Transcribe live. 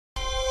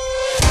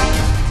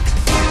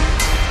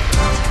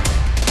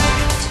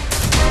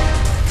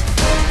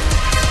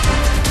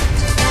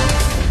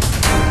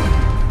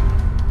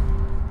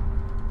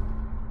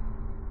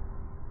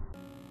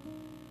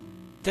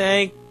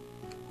Thank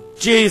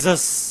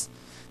Jesus!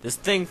 This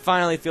thing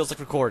finally feels like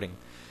recording.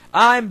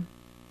 I'm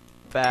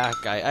back.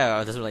 It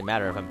doesn't really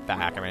matter if I'm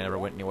back. I mean, I never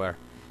went anywhere.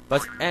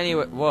 But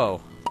anyway,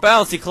 whoa.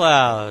 Bouncy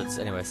clouds!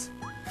 Anyways.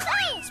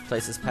 Let's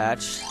place this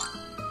patch.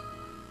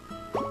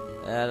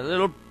 And a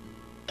little...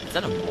 Is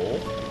that a mole?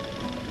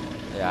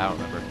 Yeah, I don't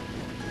remember.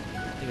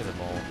 I think it's a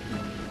mole.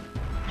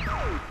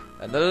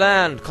 And the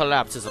land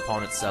collapses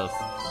upon itself,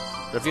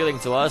 revealing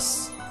to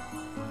us...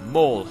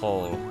 Mole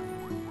hole.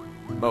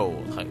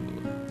 Mole hole.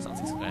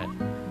 Sounds like bad.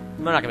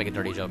 I'm not gonna make a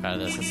dirty joke out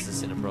of this. This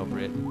is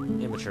inappropriate.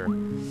 Immature.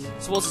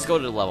 So we'll just go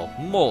to the level.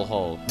 Mole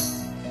hole.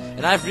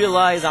 And I've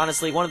realized,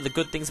 honestly, one of the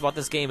good things about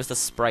this game is the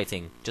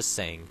spriting. Just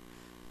saying.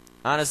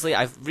 Honestly,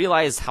 I've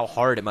realized how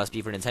hard it must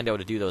be for Nintendo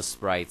to do those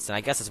sprites, and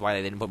I guess that's why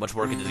they didn't put much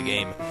work into the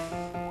game.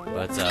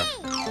 But,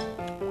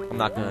 I'm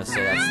not gonna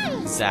say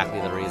that's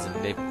exactly the reason.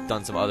 They've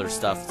done some other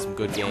stuff, some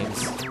good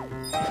games.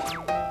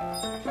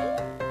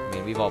 I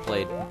mean, we've all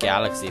played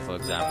Galaxy, for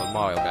example.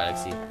 Mario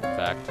Galaxy, in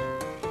fact.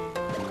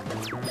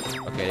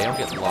 Okay, they don't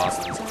get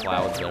lost in these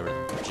clouds, whatever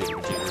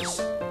jiggers.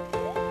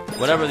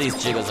 Whatever these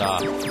jiggers are.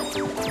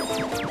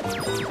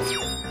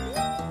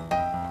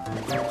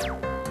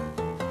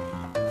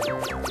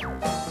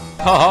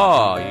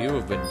 Haha, you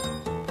have been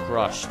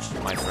crushed,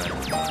 my friend.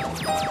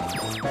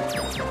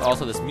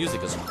 Also, this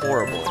music is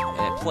horrible,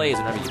 and it plays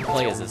whenever you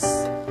play as this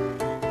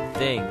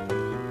thing.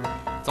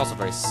 It's also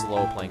very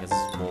slow playing as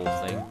this whole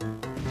thing.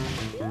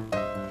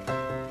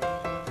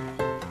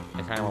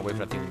 I kind of want to wait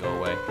for that thing to go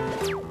away.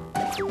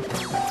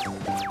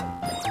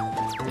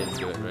 Didn't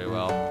do it very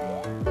well.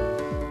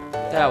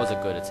 That was a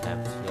good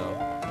attempt, though.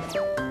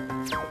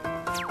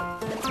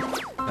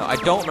 No, I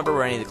don't remember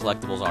where any of the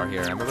collectibles are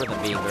here. I remember them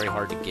being very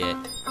hard to get.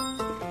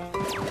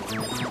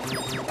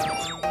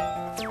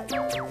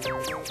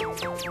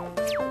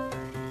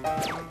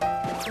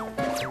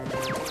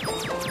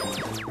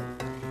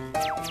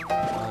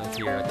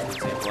 Here,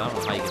 for example, I don't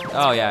know how you get.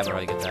 Oh yeah, I remember how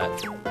you get that.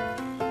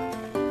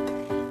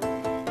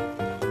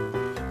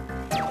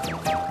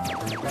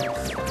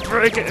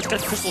 Break it! It's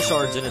got crystal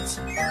shards in it. It's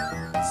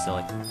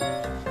silly.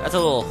 That's a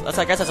little. I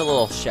guess that's a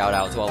little shout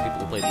out to all the people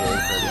who played the old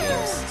Kirby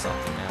games.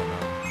 Something, I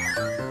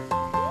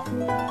don't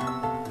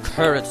know.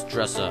 Carrot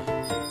dresser.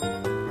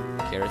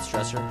 Carrot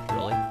dresser?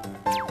 Really?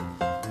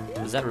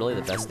 Is that really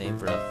the best name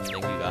for a thing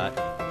you got?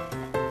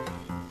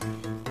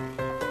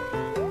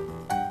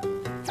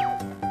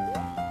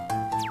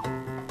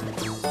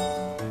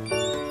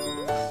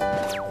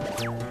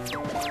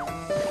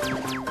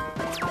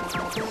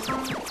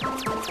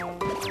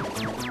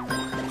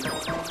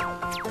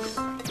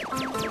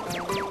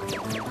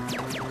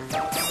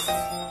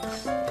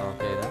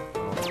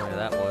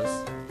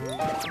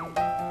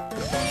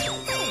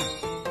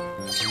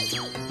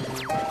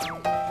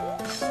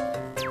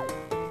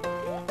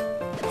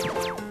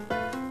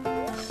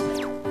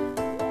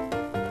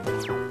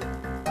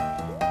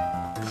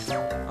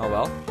 Oh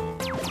well. A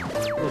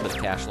little bit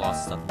of cash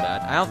loss is nothing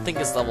bad. I don't think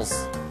this level's...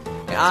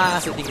 I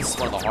honestly think this is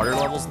one of the harder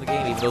levels in the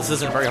game, even though this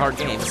isn't a very hard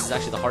game. This is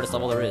actually the hardest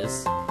level there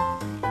is.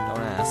 Don't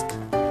ask,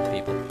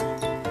 people.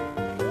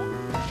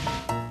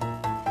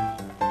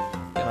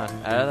 Come on,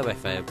 out of the way,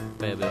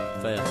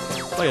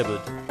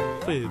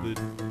 Firebird.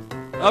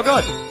 Oh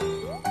god!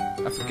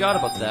 I forgot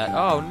about that.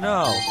 Oh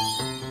no!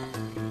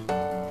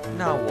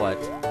 Now what?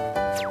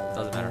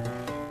 Doesn't matter.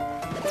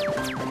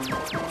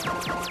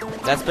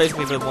 That's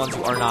basically for the ones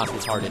who are not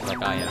retarded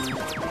like I am.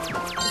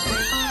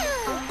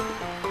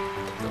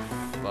 The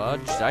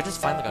fudge? Did I just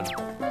find like a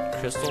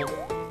crystal?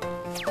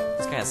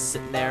 It's kind of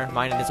sitting there,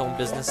 minding its own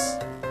business.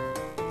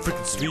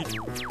 Freaking sweet.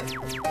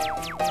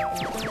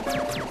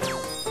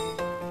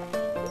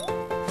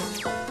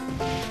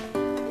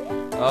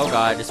 Oh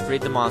god, I just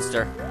freed the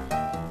monster.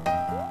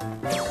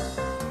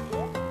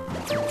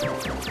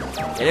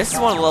 Yeah, this is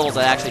one of the levels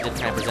that actually did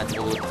kind of present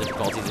a little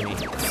difficulty to me.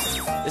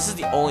 This is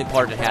the only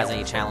part that has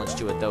any challenge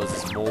to it, though, is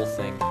this mole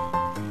thing.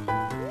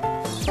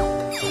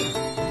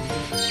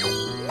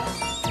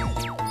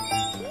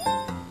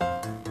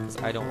 Because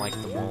I don't like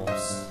the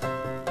moles.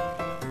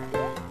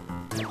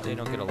 They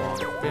don't get along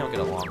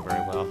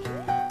very well.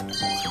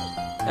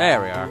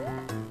 There we are.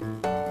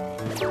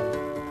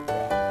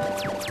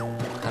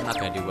 I'm not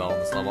gonna do well in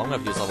this level. I'm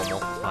gonna do this level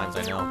multiple times,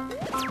 I know.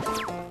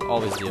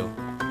 Always do.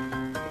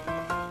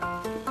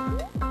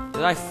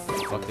 Did I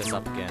fuck this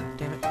up again?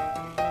 Damn it. God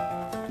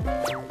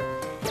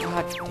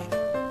damn it.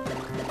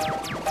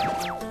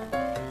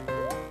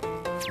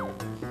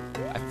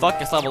 I fuck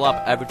this level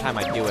up every time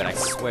I do it, I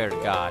swear to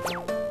God.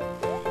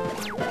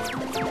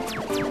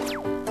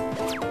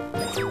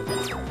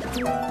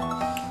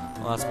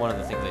 Well, that's one of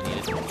the things I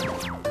needed.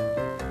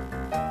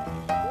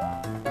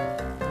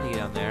 How do you get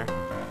down there?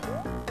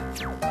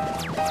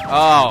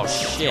 Oh,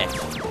 shit.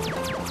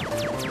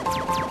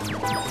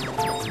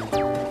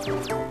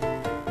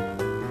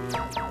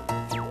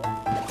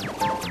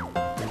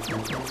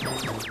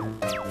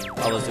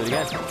 Oh, let's do it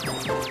again. I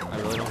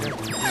really don't care.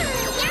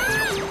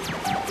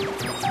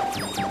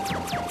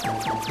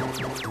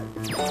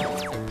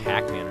 Like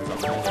Pac-Man or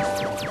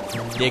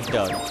something. Dig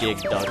Dug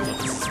is what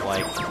this is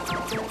like.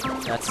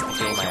 That's the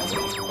game I am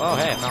looking for. Oh,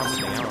 hey, I found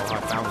something. I don't know how I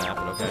found that,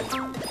 but okay.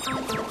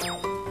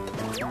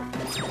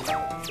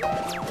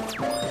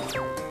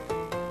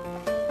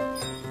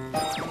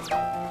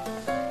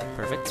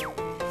 Perfect.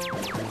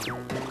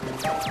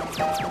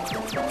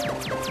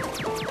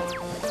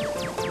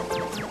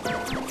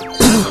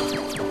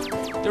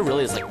 There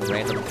really is like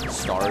random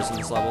stars in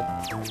this level.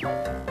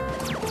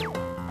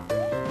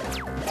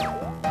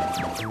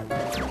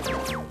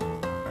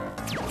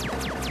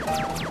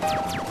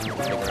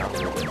 Dig around a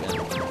little bit,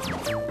 man.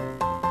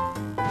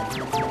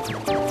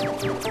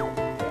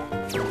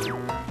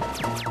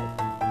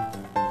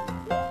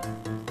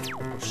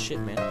 Oh shit,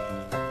 man.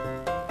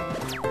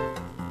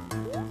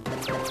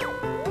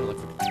 Look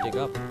for dig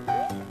up.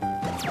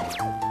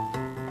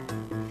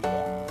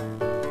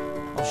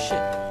 Oh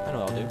shit. I know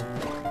what I'll do.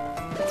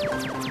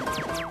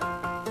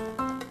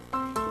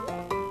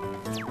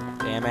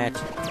 Damn it.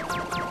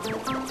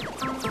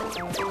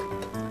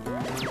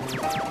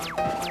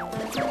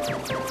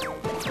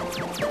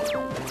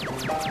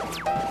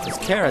 There's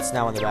carrots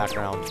now in the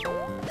background.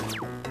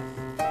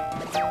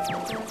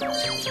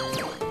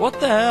 What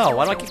the hell?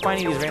 Why do I keep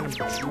finding these random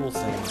jewel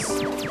things?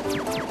 There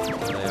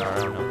they are. I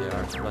don't know what they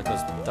are. They're like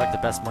they're like the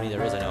best money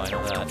there is. I know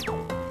that.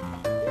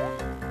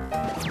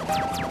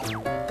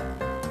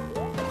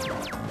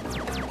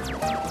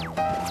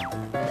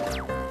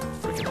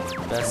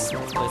 Freaking best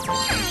place to...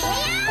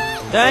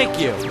 Thank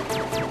you!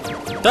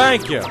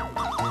 Thank you!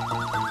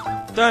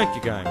 Thank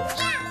you, gang.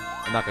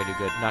 I'm not gonna do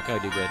good. Not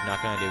gonna do good.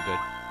 Not gonna do good.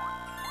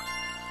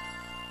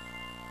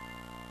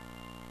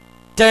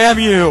 Damn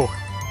you!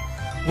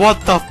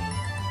 What the f...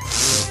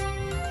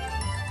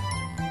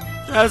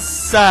 That's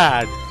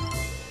sad.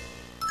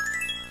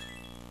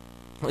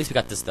 At least we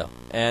got this though.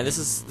 And this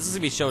is gonna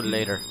be shown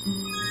later.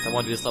 I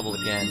want to do this level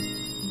again.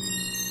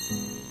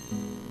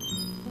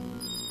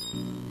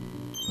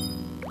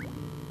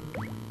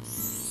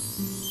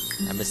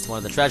 I missed one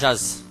of the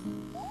treasures.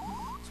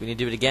 So we need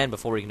to do it again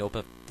before we can open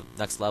up the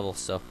next level,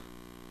 so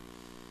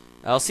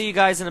I'll see you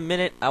guys in a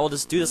minute. I will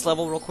just do this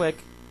level real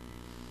quick.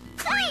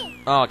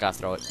 Oh, I gotta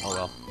throw it. Oh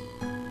well.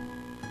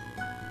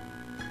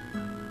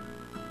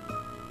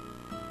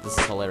 This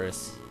is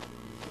hilarious.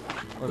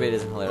 Or maybe it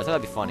isn't hilarious.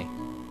 That'd be funny.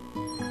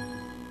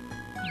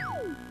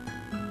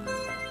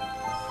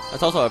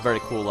 That's also a very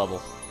cool level.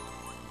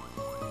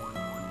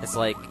 It's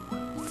like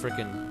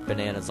freaking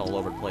bananas all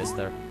over the place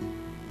there.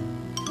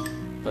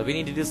 But we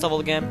need to do this level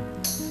again.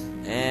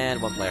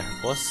 And one player.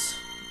 Plus,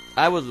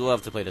 I would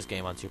love to play this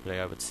game on 2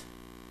 player, but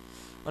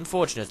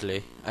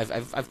unfortunately,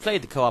 I've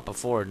played the co-op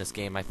before in this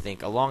game. I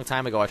think a long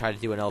time ago I tried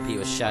to do an LP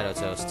with Shadow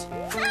Toast,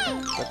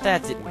 but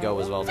that didn't go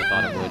as well as I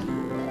thought it would.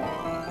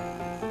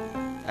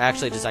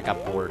 Actually, just I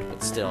got bored,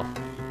 but still.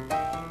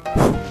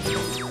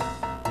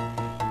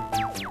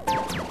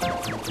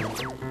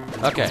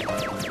 Okay.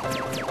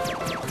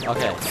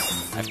 Okay.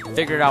 I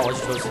figured out what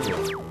you're supposed to do.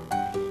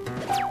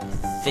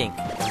 Think.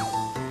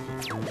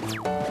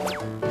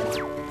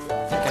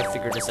 I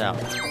figured this out.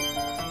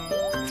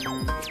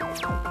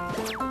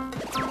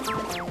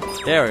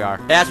 There we are.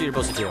 That's what you're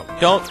supposed to do.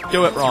 Don't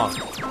do it wrong.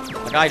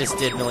 Like I just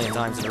did a million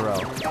times in a row.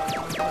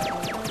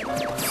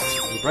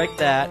 You break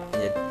that,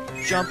 and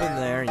you jump in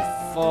there, and you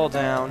fall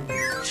down,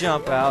 you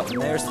jump out,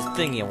 and there's the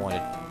thing you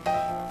wanted.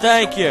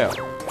 Thank you!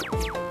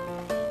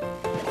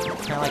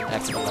 Kinda like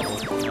exit level,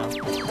 you know?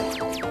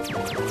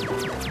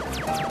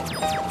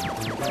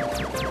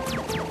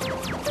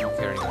 I don't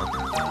care anymore.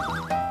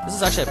 This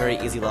is actually a very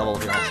easy level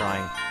if you're not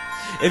trying.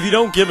 If you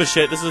don't give a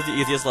shit, this is the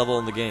easiest level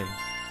in the game.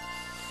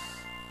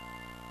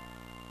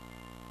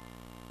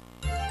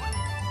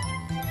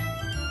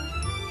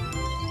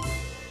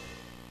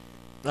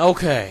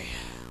 Okay,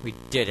 we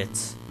did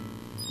it.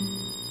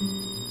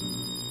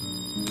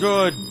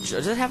 Good.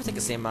 Does it have to take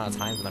the same amount of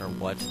time no matter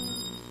what?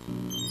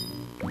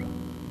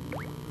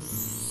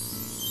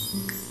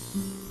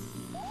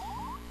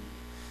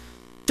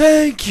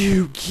 Thank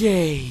you,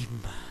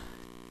 game.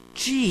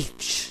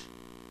 Jeech.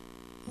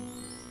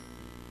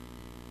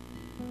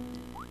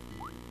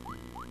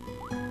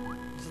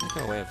 Is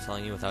there a way of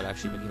telling you without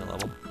actually making a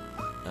level?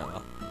 Oh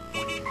well.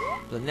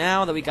 So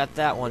now that we got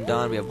that one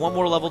done, we have one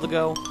more level to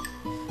go.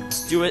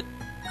 Let's do it.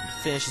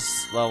 Finish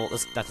this level.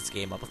 Not this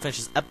game up. We'll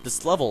finish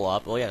this level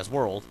up. Well, yeah, this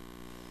world.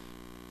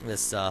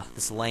 This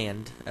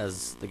land,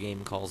 as the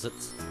game calls it.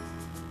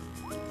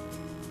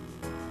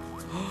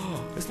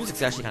 This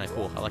music's actually kind of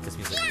cool. I like this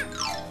music.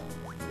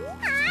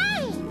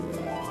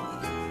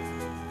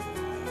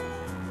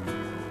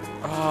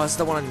 Oh, it's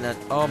the one in that.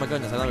 Oh my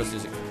goodness, I love this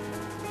music.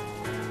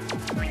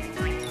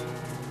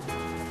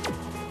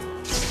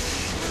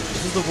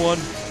 This is the one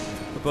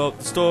about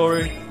the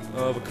story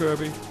of a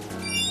Kirby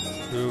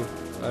who,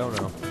 I don't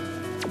know.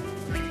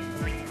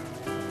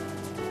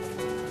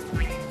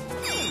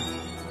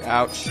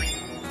 Ouch.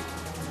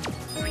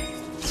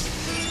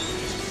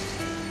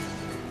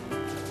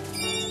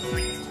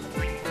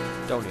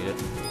 Don't need it.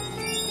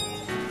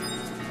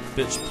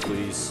 Bitch,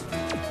 please.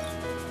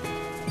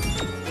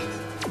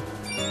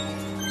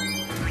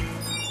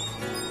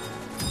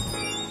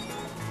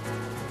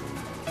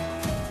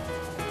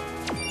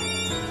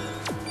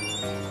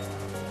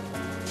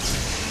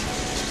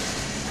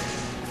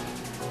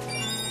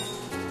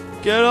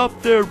 Get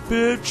up there,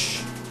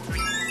 bitch!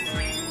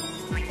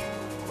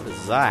 What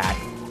is that?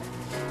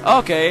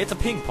 Okay, it's a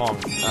ping pong.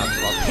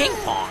 Ping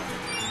pong!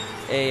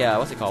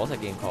 What's it called? What's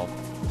that game called?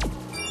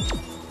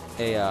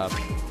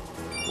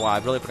 Wow,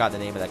 I've really forgotten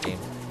the name of that game.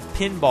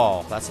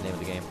 Pinball, that's the name of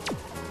the game.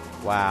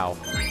 Wow.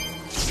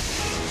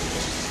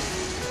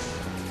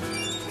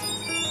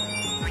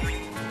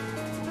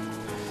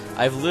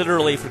 I've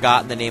literally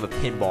forgotten the name of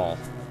pinball.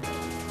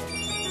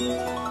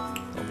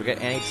 Don't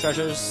forget any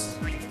treasures.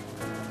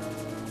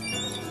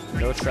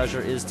 No treasure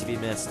is to be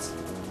missed.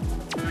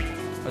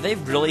 Are they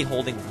really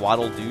holding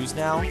waddle doos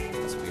now?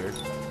 That's weird.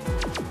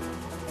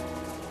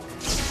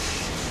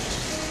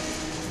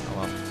 Oh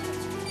well.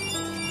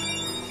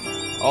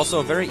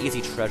 Also, very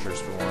easy treasures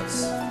for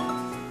once.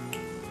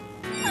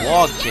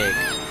 Log cake.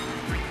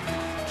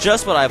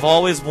 Just what I've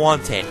always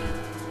wanted.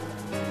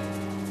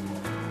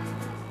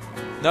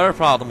 Another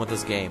problem with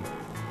this game.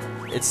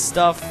 It's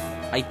stuff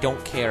I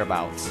don't care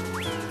about.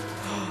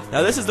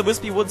 Now this is the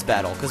Wispy Woods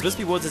battle, because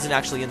Wispy Woods isn't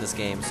actually in this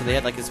game, so they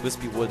had like this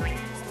Wispy Wood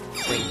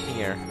thing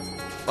here.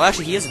 Well,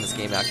 actually he is in this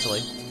game,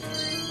 actually.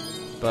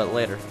 But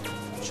later.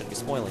 Shouldn't be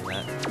spoiling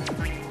that.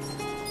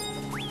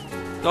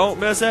 Don't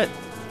miss it!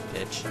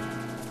 Bitch.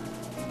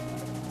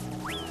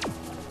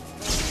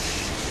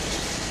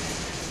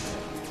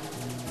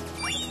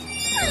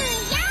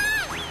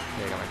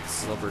 Okay, I got my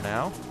silver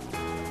now.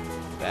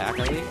 Back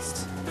at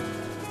least.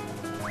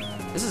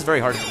 This is very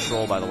hard to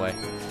control, by the way.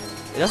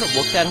 It doesn't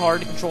look that hard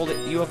to control the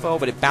UFO,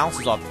 but it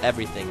bounces off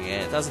everything,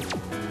 and it doesn't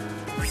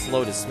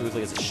float as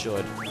smoothly as it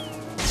should.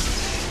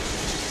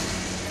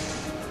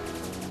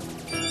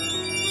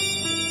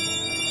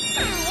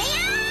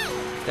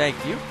 Thank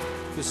you.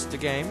 This is the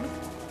game.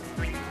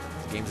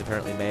 The game's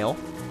apparently male.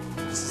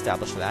 Just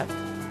established that.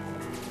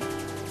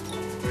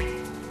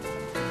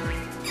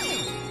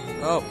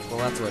 Oh, well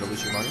that's a way to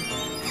lose your money.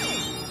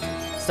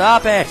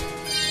 Stop it!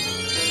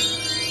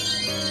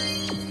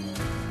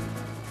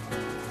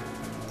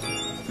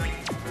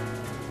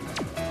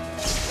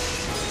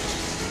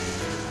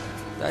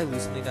 Did I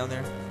lose something down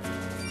there?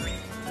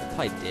 I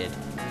probably did.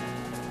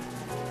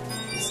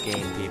 This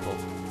game, people.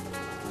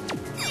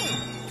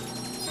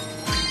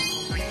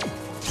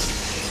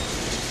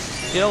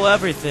 Kill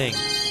everything!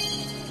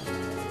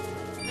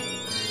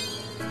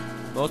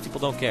 Most people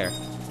don't care.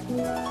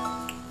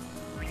 Now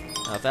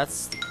if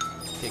that's...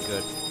 okay,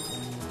 good.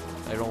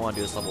 I don't want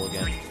to do this level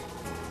again.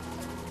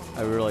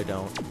 I really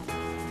don't.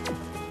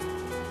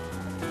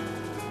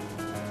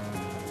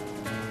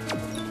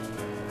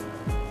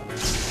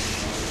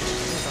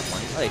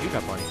 Oh, they do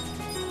drop money.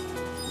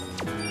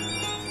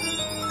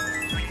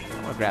 I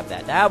want to grab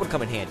that. That would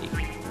come in handy.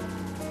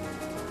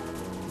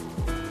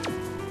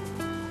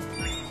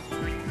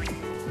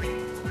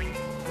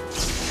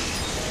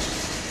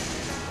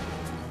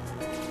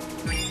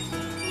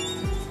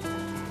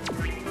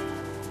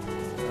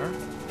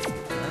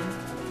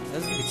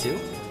 Doesn't give me 2?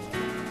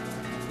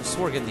 I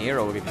swore getting the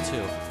arrow would give me 2.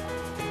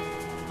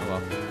 Oh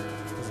well.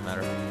 Doesn't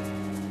matter.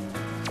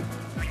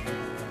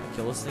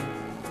 Kill this thing?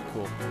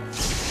 Cool.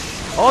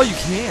 Oh, you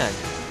can!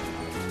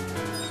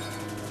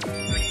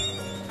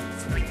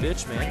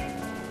 Bitch,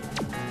 man.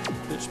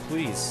 Bitch,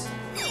 please.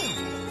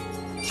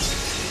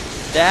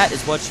 That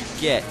is what you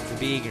get for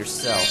being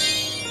yourself.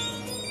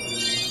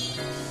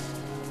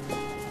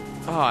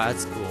 Oh,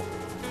 that's cool.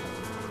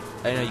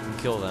 I know you can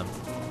kill them.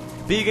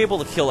 Being able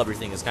to kill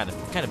everything is kind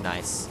of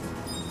nice.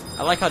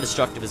 I like how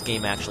destructive this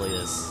game actually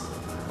is.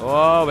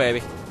 Oh,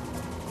 baby.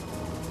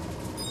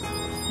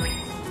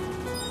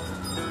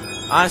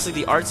 Honestly,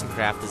 the arts and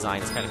craft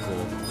design is kind of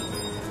cool.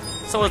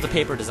 So is the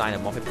paper design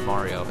of Paper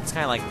Mario. It's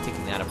kind of like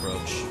taking that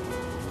approach.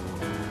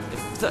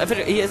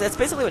 That's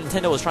basically what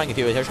Nintendo was trying to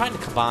do. They're trying to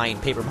combine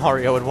Paper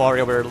Mario and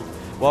Wario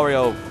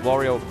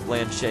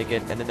Land Shake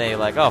It, and then they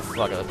like, oh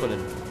fuck it, let's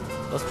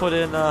put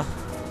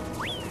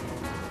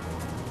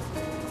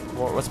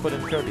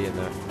in Kirby in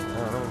there.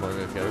 I don't know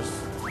who cares.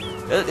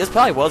 This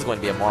probably was going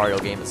to be a Mario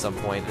game at some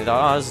point. They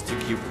thought, oh, this is too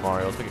cute for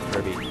Mario. Let's make it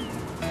Kirby.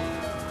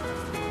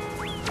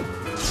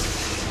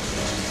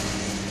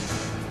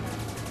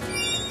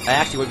 I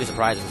actually wouldn't be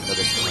surprised if they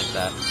did something like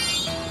that.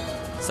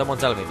 Someone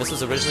telling me this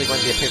was originally going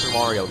to be a Paper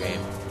Mario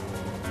game.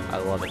 I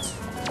love it.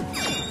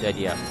 The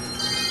idea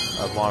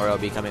of Mario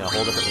becoming a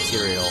whole different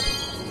material.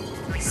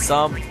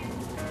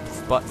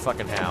 But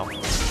fucking how.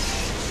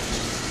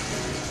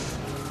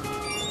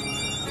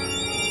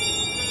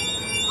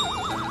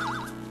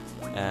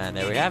 And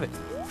there we have it.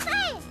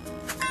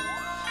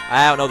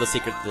 I don't know the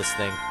secret to this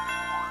thing.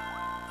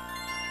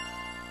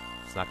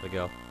 It's not gonna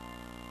go.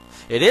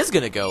 It is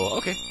gonna go.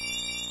 Okay.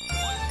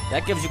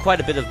 That gives you quite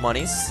a bit of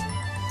monies,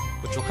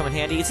 which will come in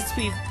handy since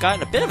we've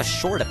gotten a bit of a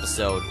short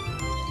episode.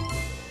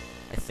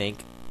 I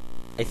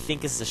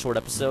think this is a short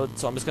episode,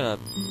 so I'm just gonna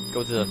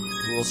go to the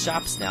little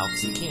shops now,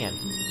 because you can.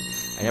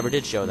 I never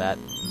did show that.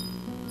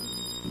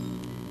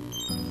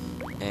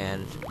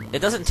 And it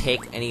doesn't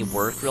take any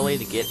work, really,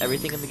 to get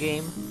everything in the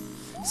game.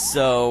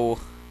 So,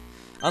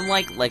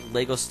 unlike, like,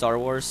 Lego Star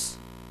Wars...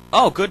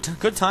 Oh, good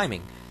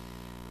timing.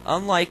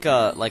 Unlike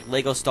like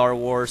Lego Star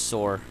Wars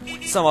or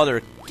some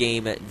other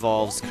game that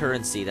involves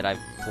currency that I've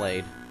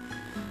played,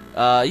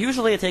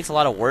 usually it takes a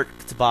lot of work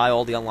to buy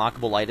all the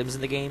unlockable items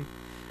in the game.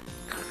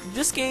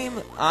 This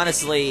game,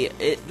 honestly,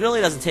 it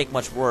really doesn't take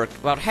much work.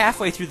 About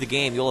halfway through the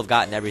game, you'll have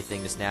gotten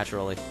everything just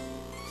naturally.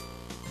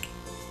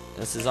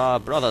 This is our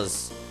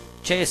brothers.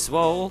 Chase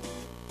Wool.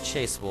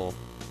 Chase Wool.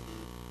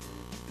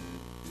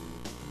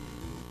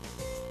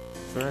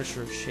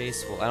 Furniture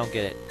Chase Wool. I don't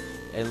get it.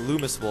 And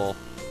Loomis Wool.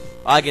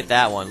 I get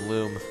that one.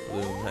 Loom.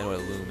 Loom. I know what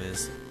a loom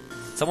is.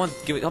 Someone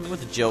help me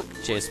with the joke,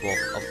 Chase Wool.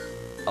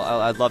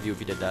 I'd love you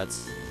if you did that.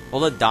 Well,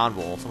 then Don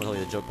Wool. Someone tell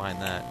me the joke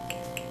behind that.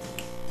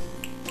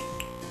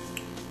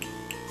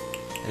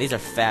 And these are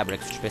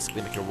fabrics, which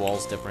basically make your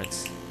walls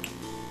different.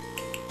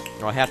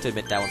 No, I have to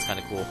admit that one's kind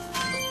of cool.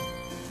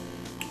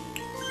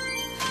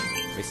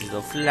 These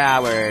little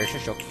flowers, they're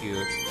so cute.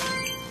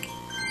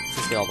 Let's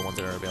just get all the ones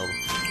that are available.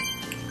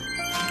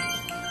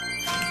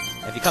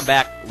 And if you come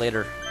back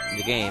later in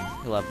the game,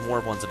 you'll have more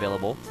ones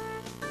available.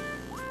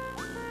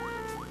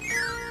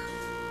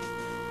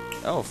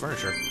 Oh,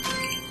 furniture.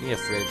 You need a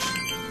fridge.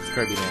 It's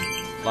Kirby,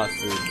 man. A lot of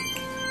food.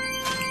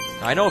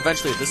 Now, I know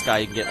eventually with this guy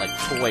you can get like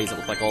toys that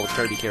look like all the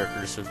Kirby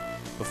characters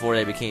before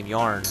they became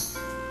yarn,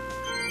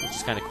 which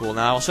is kind of cool.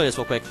 Now I'll show you this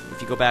real quick.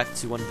 If you go back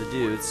to one of the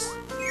dudes,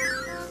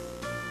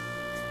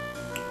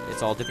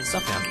 it's all different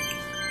stuff now.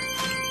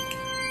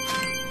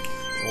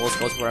 Well, let's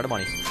go. We're out of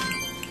money.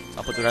 So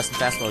I'll put the rest in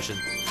fast motion.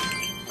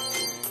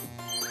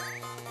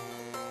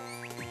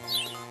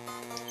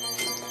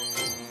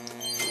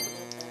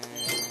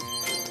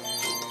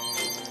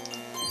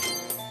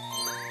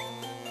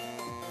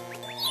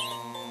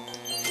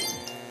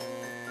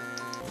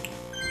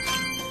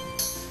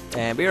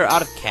 And we are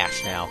out of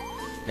cash now.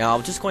 Now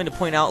I'm just going to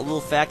point out a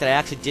little fact that I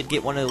actually did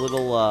get one of the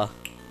little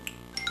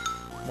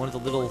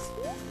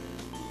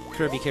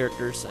Kirby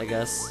characters, I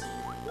guess.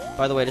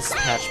 By the way, this is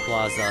Patch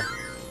Plaza.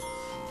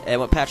 And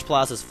what Patch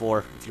Plaza is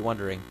for, if you're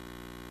wondering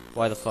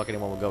why the fuck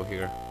anyone would go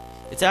here.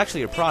 It's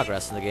actually your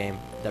progress in the game,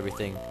 and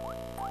everything.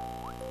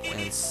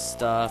 And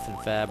stuff, and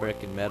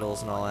fabric, and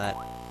metals, and all that.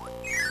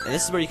 And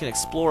this is where you can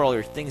explore all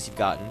your things you've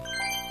gotten.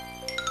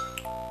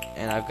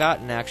 And I've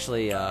gotten,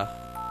 actually, the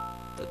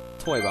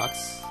toy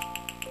box.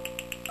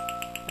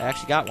 I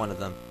actually got one of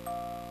them.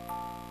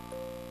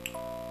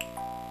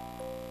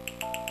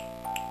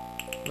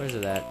 Where's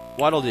it at?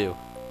 Waddle Doo.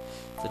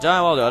 It's a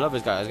giant Waddle Doo. I love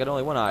this guy. He's got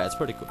only one eye. It's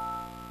pretty cool.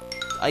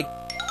 I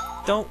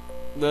don't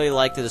really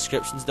like the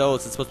descriptions, though.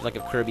 It's supposed to be like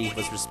if Kirby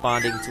was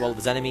responding to all of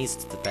his enemies.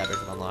 The fabric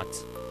is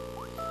unlocked.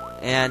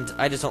 And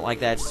I just don't like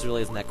that. It just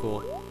really isn't that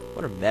cool.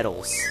 What are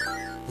medals?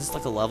 Is this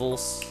like the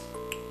levels?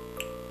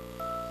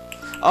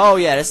 Oh,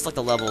 yeah. This is like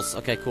the levels.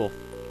 Okay, cool.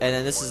 And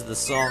then this is the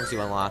songs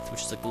you unlocked,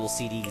 which is like little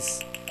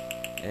CDs.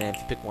 And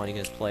if you pick one, you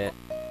can just play it.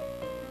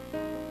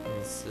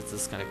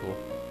 It's kind of cool.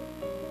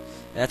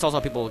 And that's also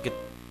how people get.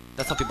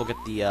 That's how people get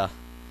the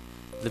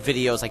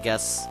videos, I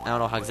guess. I don't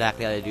know how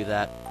exactly how they do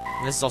that.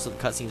 And this is also the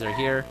cutscenes are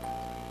here.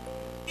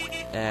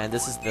 And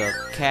this is the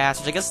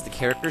cast, which I guess is the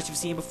characters you've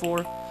seen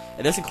before.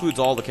 And this includes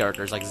all the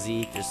characters, like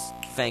Zeke, there's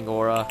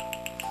Fangora.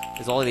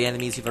 There's all of the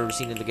enemies you've ever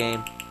seen in the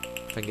game.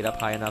 If I can get up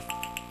high enough.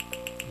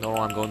 No,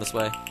 I'm going this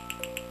way.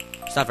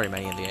 There's not very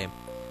many in the game.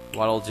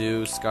 Waddle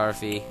Doo,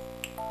 Scarfy,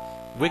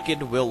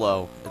 Wicked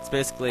Willow. It's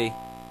basically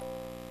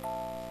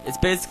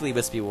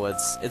Wispy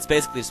Woods. It's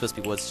basically just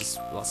Wispy Woods, just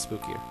a lot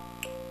spookier.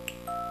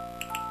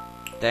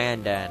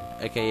 Dan,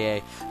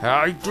 aka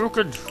Hi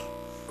Dukin.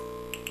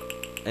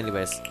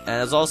 Anyways, and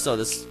there's also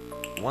this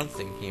one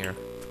thing here.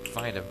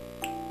 Find him,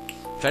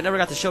 which I never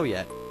got to show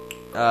yet.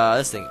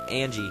 This thing,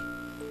 Angie,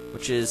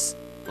 which is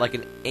like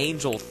an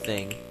angel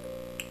thing,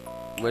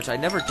 which I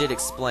never did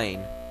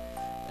explain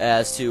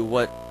as to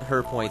what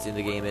her point in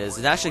the game is.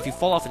 And actually, if you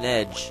fall off an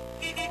edge,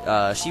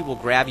 she will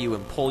grab you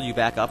and pull you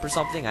back up or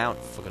something. I don't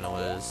fucking know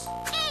what it is.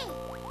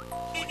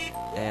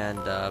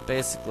 And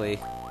basically,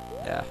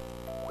 yeah.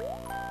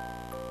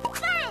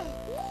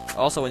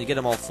 Also, when you get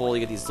them all full,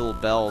 you get these little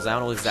bells. I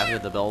don't know exactly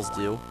what the bells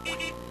do.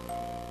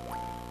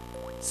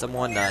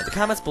 Someone, the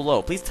comments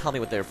below, please tell me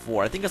what they're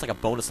for. I think it's like a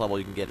bonus level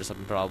you can get or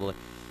something, probably.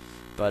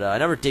 But I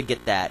never did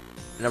get that.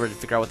 I never did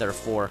figure out what they're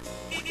for.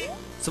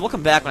 So we'll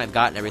come back when I've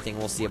gotten everything.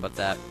 We'll see about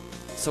that.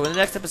 So in the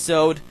next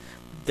episode,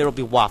 there will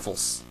be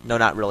waffles. No,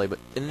 not really, but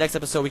in the next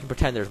episode, we can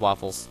pretend there's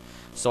waffles.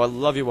 So I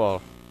love you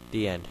all.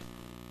 The end.